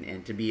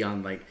and to be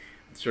on like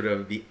sort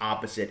of the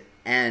opposite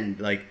end,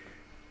 like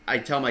I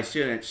tell my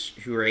students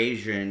who are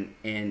Asian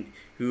and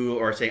who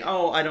are saying,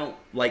 oh, I don't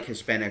like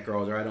Hispanic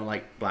girls or I don't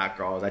like black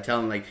girls, I tell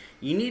them like,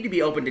 you need to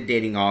be open to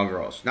dating all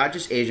girls, not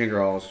just Asian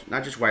girls,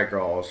 not just white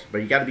girls, but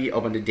you got to be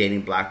open to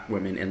dating black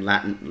women and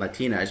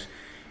Latinas,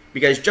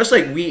 because just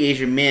like we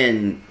Asian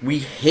men, we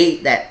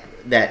hate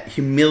that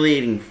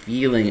humiliating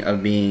feeling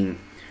of being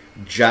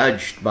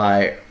judged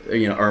by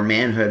our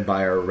manhood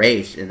by our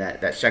race, and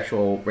that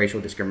sexual racial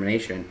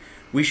discrimination.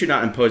 We should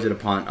not impose it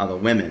upon other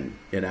women,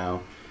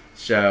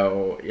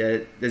 So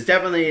there's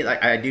definitely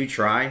like I do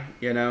try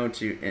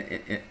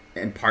to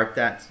impart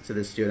that to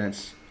the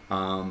students.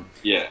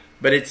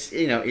 But it's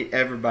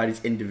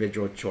everybody's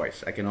individual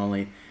choice. I can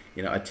only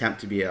attempt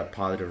to be a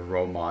positive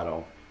role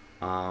model.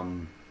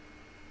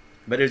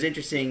 But it was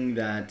interesting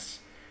that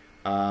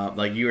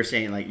like you were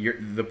saying, like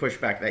the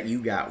pushback that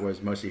you got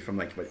was mostly from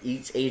like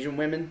East Asian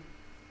women.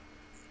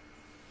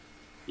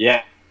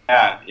 Yeah.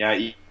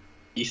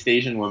 East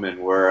Asian women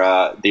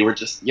were they were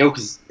just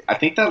because I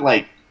think that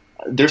like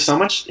there's so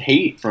much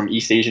hate from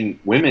East Asian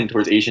women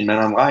towards Asian men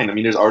online. I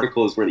mean, there's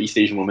articles where East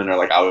Asian women are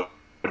like, I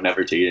would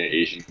never date an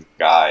Asian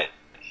guy.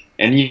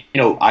 And,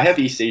 I have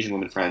East Asian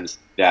women friends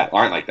that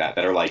aren't like that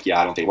are like,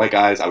 yeah, I don't date white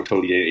guys. I would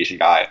totally date an Asian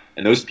guy.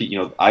 And those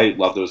people, I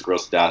love those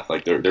girls to death.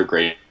 Like, they're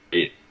great.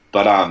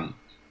 But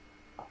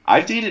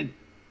I've dated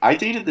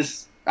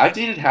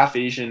half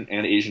Asian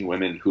and Asian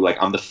women who, like,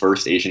 I'm the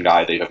first Asian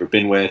guy they've ever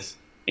been with.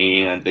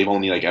 And they've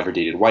only, like, ever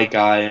dated white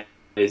guys.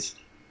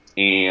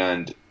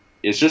 And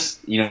it's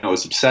just,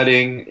 it's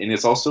upsetting. And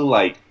it's also,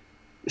 like,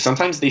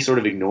 sometimes they sort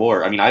of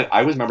ignore. I mean, I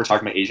remember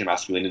talking about Asian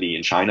masculinity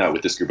in China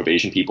with this group of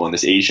Asian people, and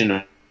this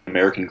Asian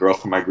American girl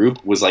from my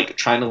group was like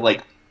trying to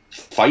like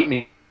fight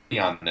me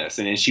on this,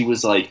 and she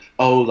was like,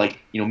 oh, like,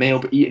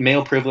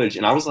 male privilege.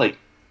 And I was like,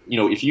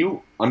 if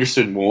you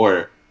understood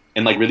more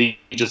and like really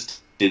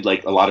just did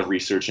like a lot of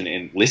research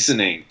and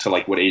listening to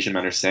like what Asian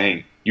men are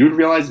saying, you would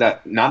realize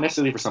that not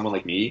necessarily for someone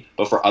like me,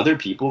 but for other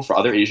people, for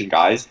other Asian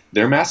guys,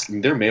 their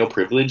male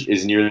privilege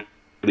is nearly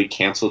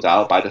canceled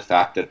out by the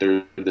fact that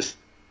they're this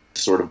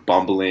sort of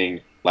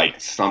bumbling, like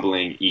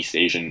stumbling East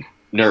Asian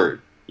nerd.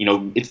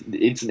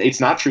 It's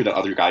not true that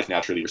other guys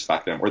naturally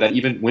respect them, or that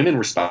even women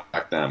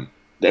respect them.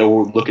 They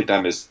will look at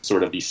them as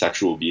sort of these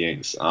sexual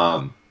beings.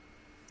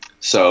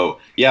 So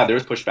yeah, there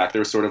was pushback.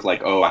 There was sort of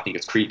like, oh, I think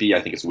it's creepy,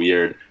 I think it's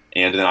weird.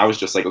 And then I was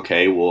just like,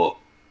 okay, well,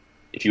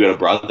 if you had a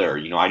brother,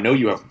 I know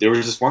you have. There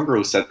was this one girl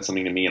who said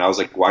something to me, and I was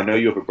like, well, I know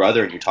you have a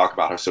brother, and you talk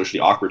about how socially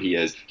awkward he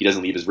is. He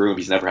doesn't leave his room.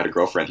 He's never had a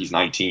girlfriend. He's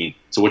 19.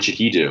 So what should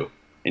he do?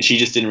 And she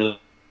just didn't really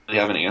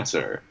have an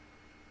answer.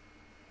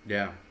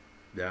 Yeah,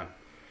 yeah.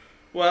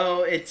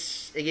 Well,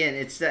 it's again,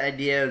 it's the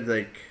idea of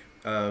like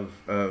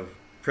of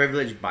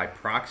privilege by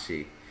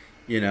proxy.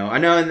 I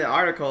know in the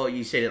article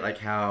you stated like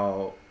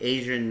how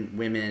Asian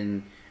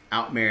women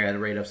outmarry at a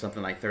rate of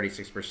something like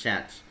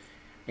 36%.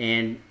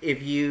 And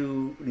if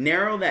you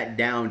narrow that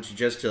down to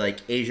just to like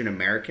Asian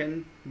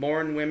American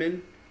born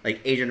women, like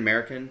Asian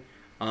American,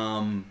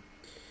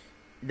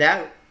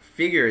 that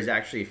figure is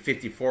actually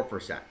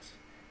 54%,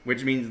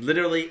 which means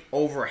literally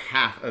over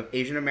half of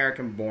Asian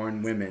American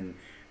born women,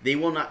 they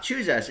will not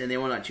choose us, and they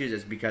will not choose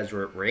us because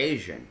we're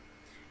Asian.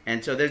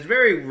 And so there's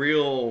very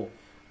real,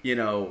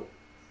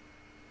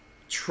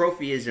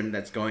 trophyism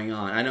that's going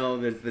on. I know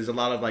there's a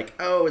lot of like,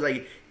 oh, it's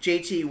like,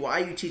 JT,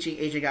 why are you teaching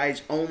Asian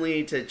guys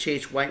only to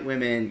chase white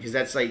women? Because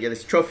that's like,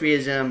 this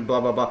trophyism, blah,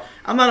 blah, blah.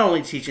 I'm not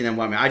only teaching them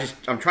women.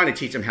 I'm trying to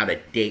teach them how to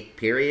date,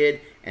 period,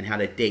 and how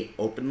to date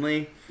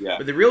openly. Yeah.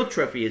 But the real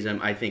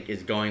trophyism, I think,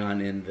 is going on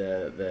in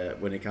the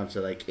when it comes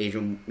to like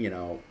Asian,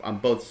 on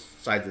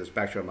both sides of the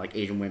spectrum, like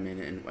Asian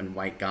women and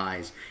white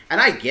guys. And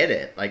I get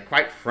it. Like,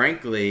 quite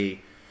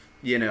frankly,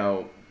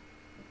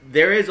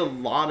 there is a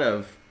lot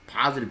of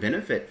positive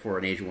benefit for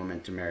an Asian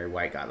woman to marry a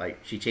white guy. Like,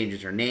 she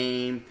changes her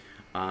name.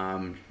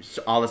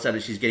 So all of a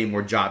sudden, she's getting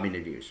more job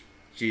interviews.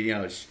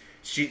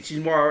 She's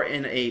more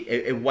in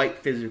a white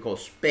physical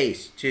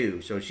space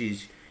too. So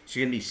she's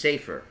gonna be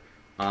safer.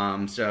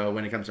 So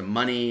when it comes to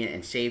money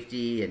and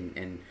safety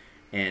and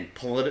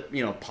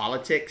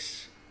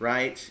politics,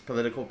 right?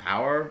 Political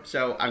power.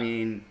 So I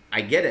mean, I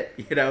get it.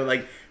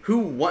 Like, who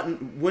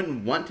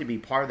wouldn't want to be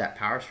part of that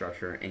power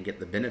structure and get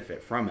the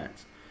benefit from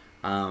it?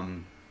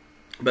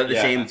 But at the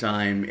same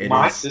time,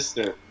 my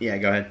sister. Yeah,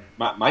 go ahead.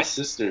 My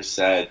sister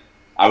said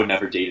I would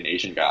never date an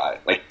Asian guy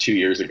like 2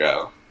 years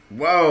ago.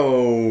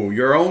 Whoa,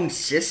 your own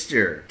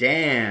sister.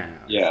 Damn.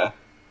 Yeah.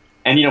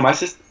 And my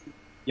sister,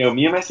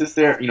 me and my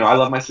sister, I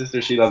love my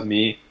sister, she loves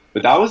me.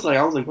 But that was like,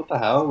 I was like, what the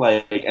hell?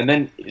 Like, and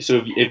then,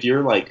 so if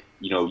you're like,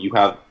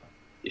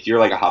 if you're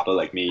like a Hapa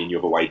like me and you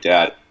have a white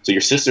dad, so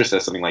your sister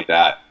says something like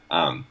that,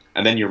 and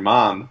then your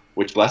mom,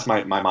 which bless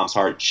my mom's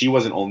heart, she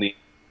wasn't only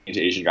into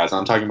Asian guys.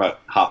 I'm talking about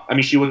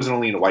she wasn't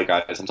only into white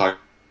guys. I'm talking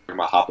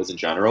about Hapas in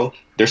general.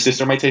 Their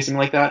sister might say something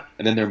like that,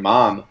 and then their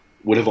mom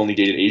would have only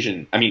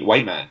dated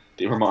white men.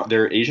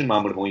 Their Asian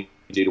mom would have only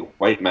dated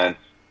white men.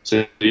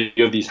 So you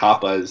have these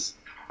Hapas,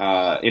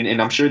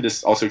 and I'm sure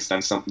this also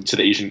extends to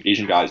the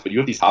Asian guys, but you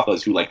have these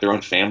Hapas who, like, their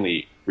own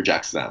family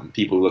rejects them,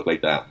 people who look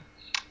like them.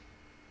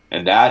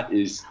 And that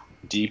is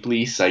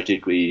deeply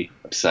psychically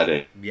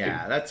upsetting.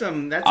 Yeah, that's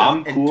I'm cool,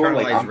 cool,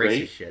 internalized like, I'm racist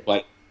great, shit.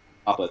 but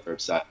Hapas are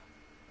upset.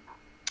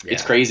 Yeah.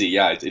 It's crazy,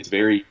 yeah. It's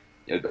very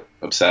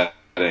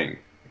upsetting,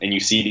 and you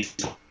see these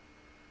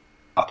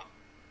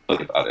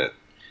look about it.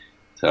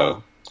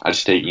 So I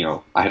just take,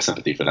 I have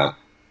sympathy for them.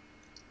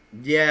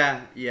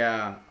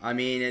 Yeah. I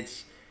mean,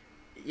 it's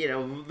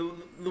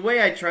the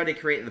way I try to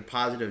create the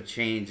positive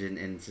change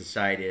in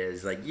society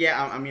is like,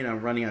 yeah, I'm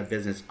running a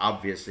business,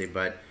 obviously,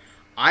 but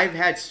I've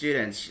had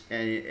students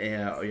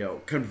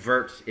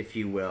convert, if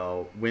you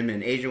will,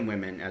 women, Asian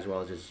women, as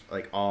well as just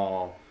like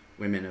all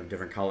women of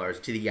different colors,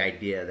 to the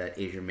idea that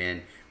Asian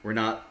men were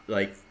not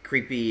like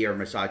creepy or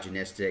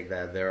misogynistic,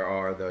 that there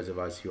are those of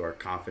us who are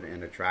confident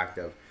and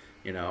attractive.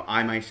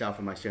 I myself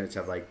and my students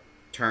have like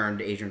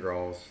turned Asian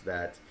girls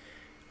that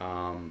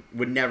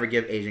would never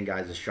give Asian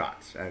guys a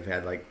shot. I've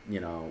had like,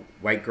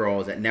 white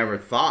girls that never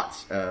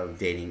thought of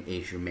dating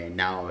Asian men.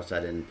 Now all of a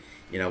sudden,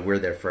 we're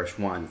their first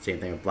one. Same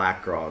thing with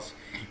black girls.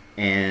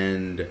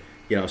 And,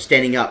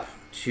 standing up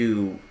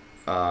to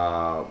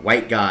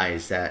white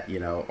guys that,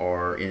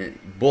 are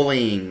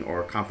bullying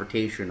or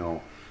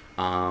confrontational.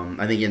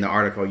 I think in the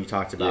article you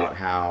talked about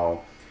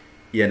how,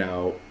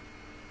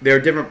 there are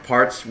different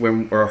parts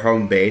when we're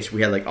home base.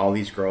 We had like all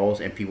these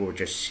girls and people were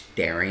just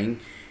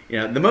staring.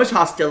 The most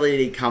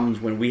hostility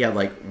comes when we have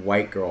like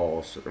white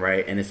girls,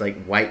 right? And it's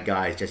like white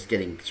guys just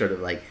getting sort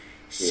of like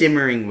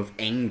simmering with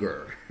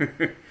anger,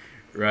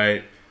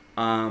 right?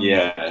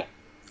 Yeah.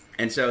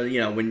 And so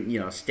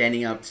when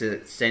standing up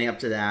to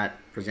that,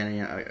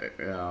 presenting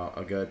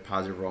a good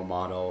positive role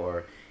model,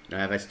 or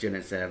I've had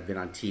students that have been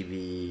on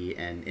TV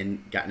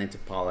and gotten into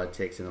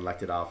politics and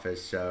elected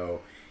office. So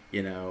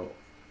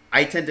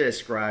I tend to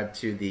ascribe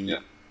to the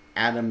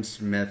Adam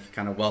Smith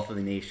kind of wealth of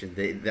the nation,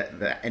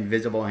 the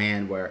invisible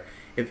hand, where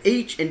if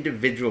each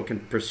individual can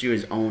pursue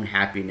his own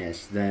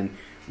happiness, then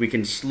we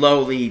can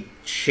slowly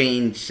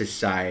change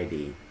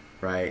society,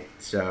 right?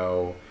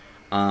 So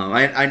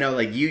I know,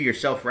 like, you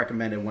yourself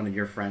recommended one of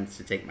your friends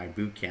to take my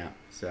boot camp,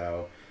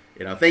 so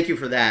thank you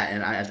for that.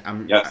 And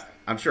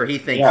I'm sure he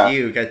thanks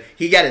you, because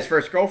he got his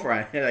first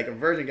girlfriend, like a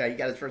virgin guy. He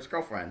got his first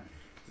girlfriend,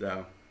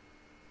 so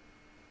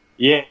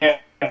yeah.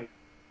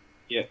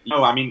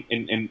 No, I mean,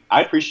 and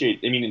I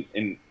appreciate. I mean,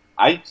 and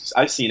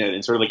I've seen it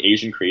in sort of like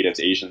Asian creatives,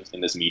 Asians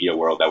in this media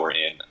world that we're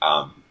in,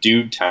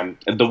 do tend,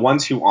 the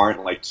ones who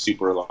aren't like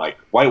super like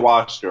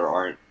whitewashed or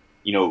aren't,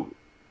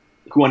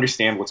 who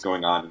understand what's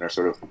going on and are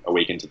sort of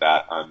awakened to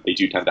that. They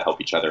do tend to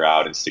help each other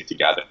out and stick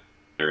together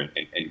and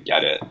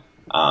get it.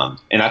 And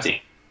that's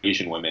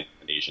Asian women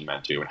and Asian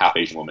men too, and half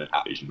Asian women,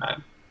 half Asian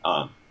men.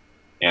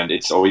 And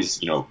it's always,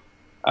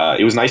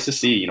 it was nice to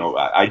see,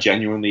 I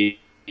genuinely,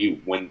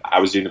 when I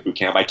was doing the boot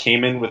camp, I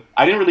didn't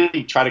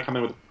really try to come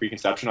in with a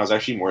preconception. I was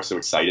actually more so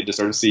excited to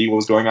sort of see what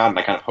was going on, and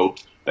I kind of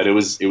hoped that it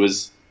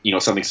was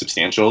something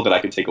substantial that I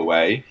could take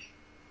away.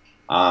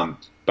 But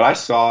I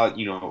saw,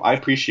 I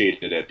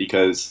appreciated it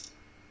because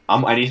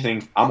I'm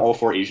all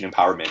for Asian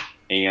empowerment.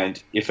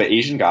 And if an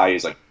Asian guy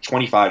is like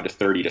 25 to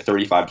 30 to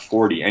 35 to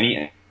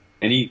 40,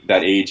 any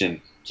that age, and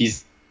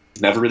he's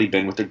never really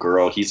been with a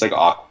girl, he's like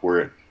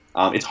awkward.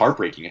 It's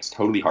heartbreaking. It's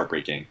totally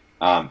heartbreaking.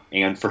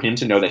 And for him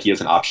to know that he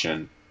has an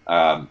option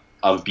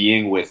of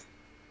being with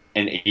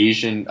an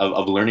Asian,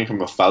 of learning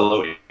from a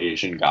fellow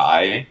Asian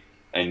guy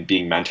and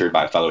being mentored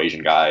by a fellow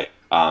Asian guy,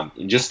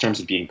 in just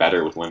terms of being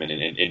better with women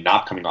and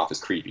not coming off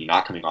as creepy,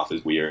 not coming off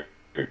as weird.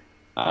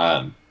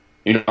 I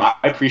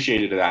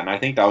appreciated that, and I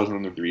think that was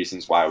one of the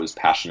reasons why I was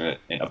passionate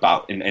and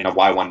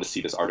why I wanted to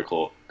see this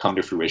article come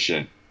to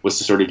fruition, was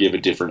to sort of give a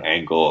different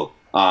angle,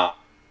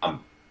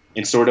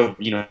 and sort of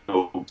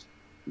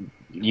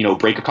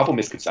break a couple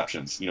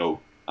misconceptions,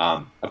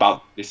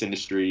 about this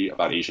industry,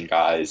 about Asian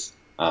guys.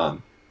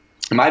 In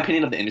my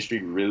opinion of the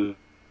industry really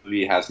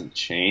hasn't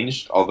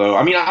changed. Although,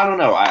 I don't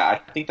know. I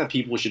think that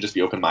people should just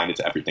be open-minded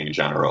to everything in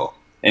general.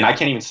 And I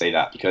can't even say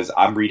that because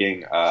I'm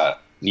reading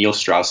Neil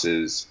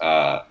Strauss's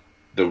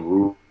The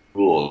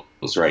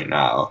Rules right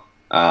now.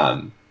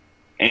 And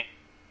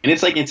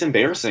it's like, it's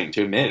embarrassing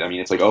to admit.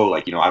 It's like, I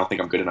don't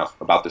think I'm good enough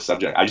about this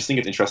subject. I just think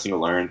it's interesting to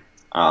learn.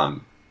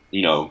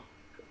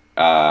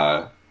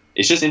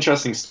 It's just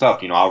interesting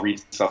stuff. I'll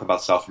read stuff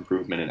about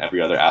self-improvement in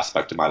every other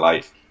aspect of my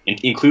life,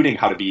 including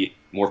how to be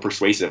more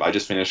persuasive. I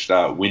just finished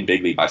Win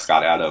Bigly by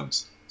Scott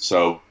Adams.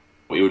 So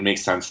it would make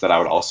sense that I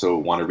would also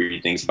want to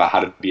read things about how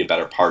to be a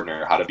better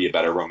partner, how to be a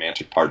better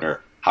romantic partner,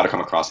 how to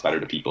come across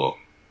better to people.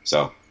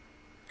 So.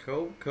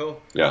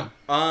 Cool. Yeah.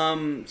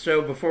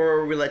 So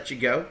before we let you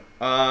go,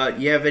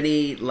 you have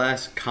any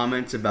last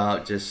comments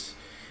about just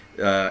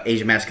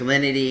Asian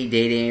masculinity,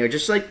 dating, or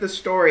just like the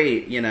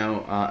story,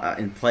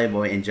 in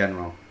Playboy in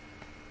general?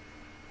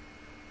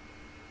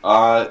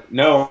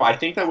 No, I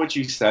think that what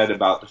you said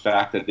about the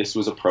fact that this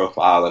was a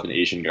profile of an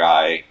Asian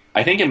guy,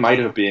 I think it might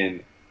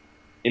be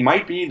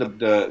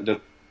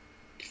the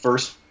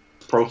first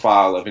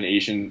profile of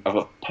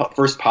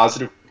first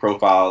positive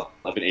profile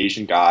of an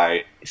Asian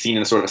guy seen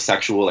in a sort of a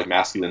sexual, like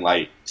masculine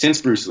light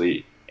since Bruce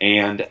Lee.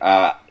 And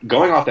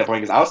going off that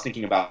point, because I was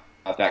thinking about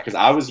that, because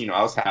I was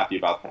happy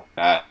about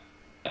that,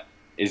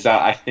 is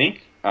that I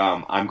think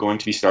I'm going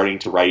to be starting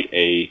to write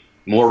a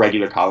more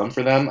regular column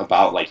for them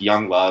about like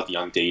young love,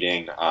 young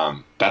dating,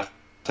 that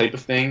type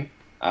of thing.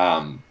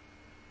 And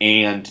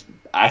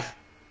I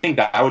think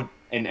that I would,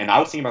 and I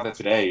was thinking about that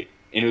today,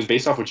 and it was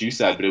based off what you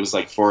said, but it was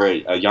like for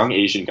a young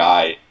Asian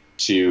guy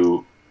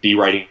to be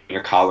writing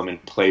a column in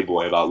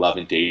Playboy about love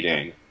and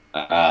dating,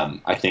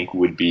 I think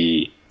would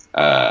be,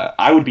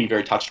 I would be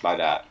very touched by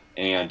that.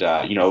 And,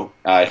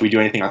 if we do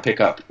anything on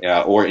Pickup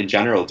or in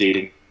general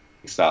dating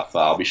stuff,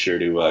 I'll be sure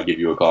to give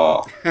you a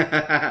call.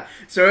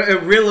 So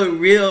it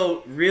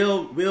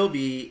will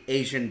be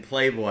Asian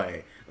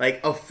Playboy,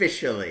 like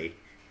officially.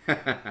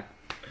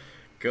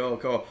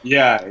 Cool.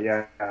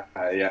 Yeah.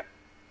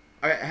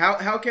 All right,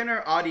 how can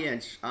our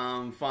audience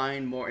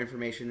find more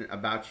information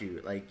about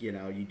you? Like, you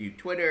do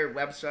Twitter,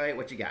 website,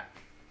 what you got?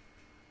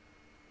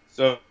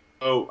 So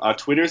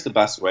Twitter is the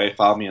best way.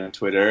 Follow me on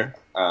Twitter.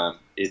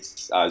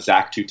 It's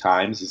Zach 2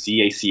 times,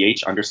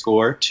 ZACH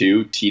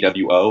 _2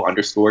 TWO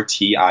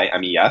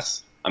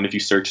 _TIMES. If you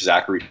search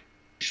Zachary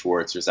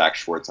Schwartz or Zach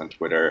Schwartz on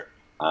Twitter,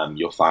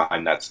 you'll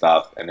find that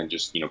stuff. And then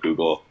just,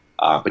 Google.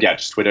 But yeah,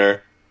 just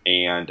Twitter.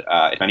 And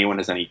if anyone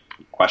has any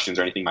questions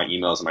or anything, my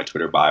email is in my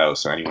Twitter bio.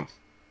 So anyone,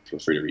 feel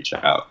free to reach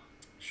out.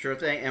 Sure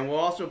thing. And we'll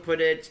also put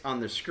it on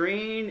the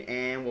screen,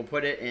 and we'll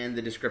put it in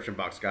the description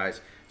box,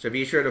 guys. So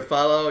be sure to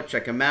follow,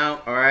 check him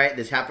out. All right,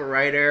 this Hapa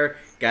writer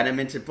got him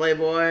into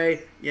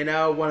Playboy.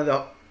 One of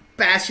the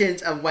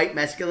bastions of white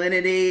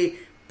masculinity,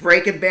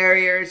 breaking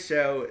barriers.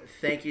 So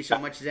thank you so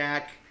much,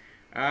 Zach.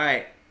 All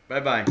right,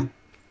 bye-bye.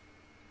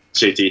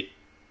 JT.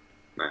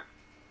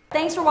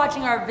 Thanks for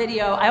watching our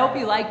video. I hope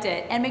you liked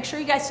it. And make sure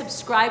you guys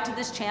subscribe to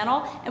this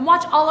channel and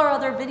watch all our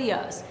other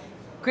videos.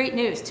 Great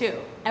news too.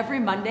 Every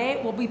Monday,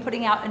 we'll be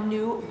putting out a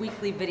new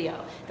weekly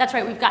video. That's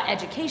right, we've got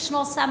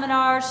educational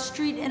seminars,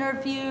 street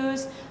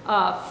interviews,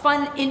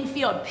 fun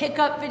in-field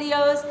pickup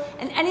videos,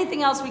 and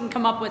anything else we can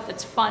come up with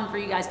that's fun for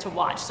you guys to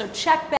watch. So check back.